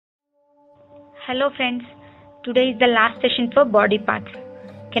Hello friends, today is the last session for body parts.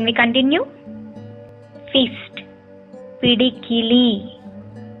 Can we continue? Fist, pidikili,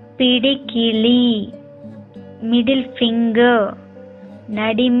 pidikili, middle finger,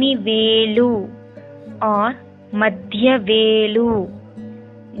 nadimi velu or madhya velu,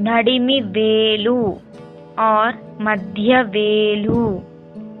 nadimi velu or madhya velu,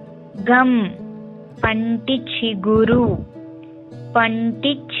 gum, panti chiguru,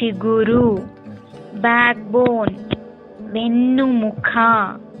 panti chiguru, backbone, వెన్నుముఖ,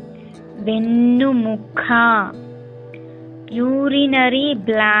 వెన్నుముఖ, urinary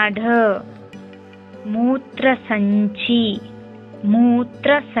bladder, మూత్రసంచి,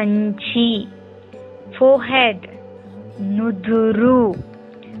 మూత్రసంచి, forehead, నుదురు,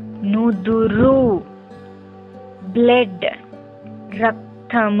 నుదురు, blood,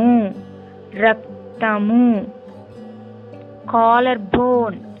 రక్తము, రక్తము, collar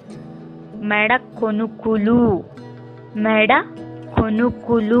bone, మెడ కొనుకులు, మెడ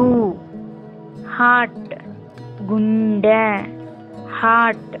కొనుకులు, heart, గుండె,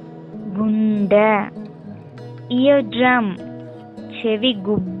 heart, గుండె, ear drum, చెవి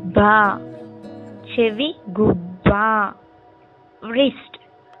గుబ్బ, చెవి గుబ్బ, రిస్ట్,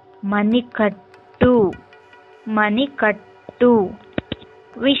 మణికట్టు, మణికట్టు,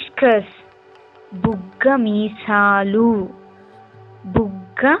 విస్కర్స్, బుగ్గ మీసాలు,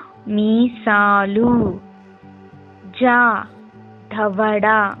 బుగ్గ మీసాలు, జా, దవడ,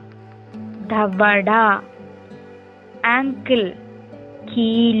 దవడ, యాంకిల్,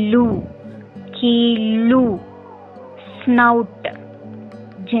 కీళ్ళు, కీళ్ళు, స్నౌట్,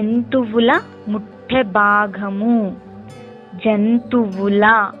 జంతువుల ముట్టె భాగము, జంతువుల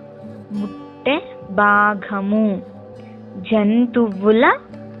ముట్టె భాగము, జంతువుల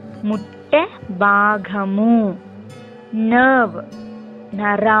ముట్టె భాగము, నర్వ్,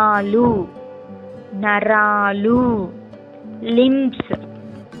 నరాలు, నరాలు, లింబ్స్,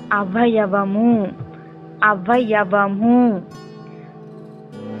 అవయవము, అవయవము,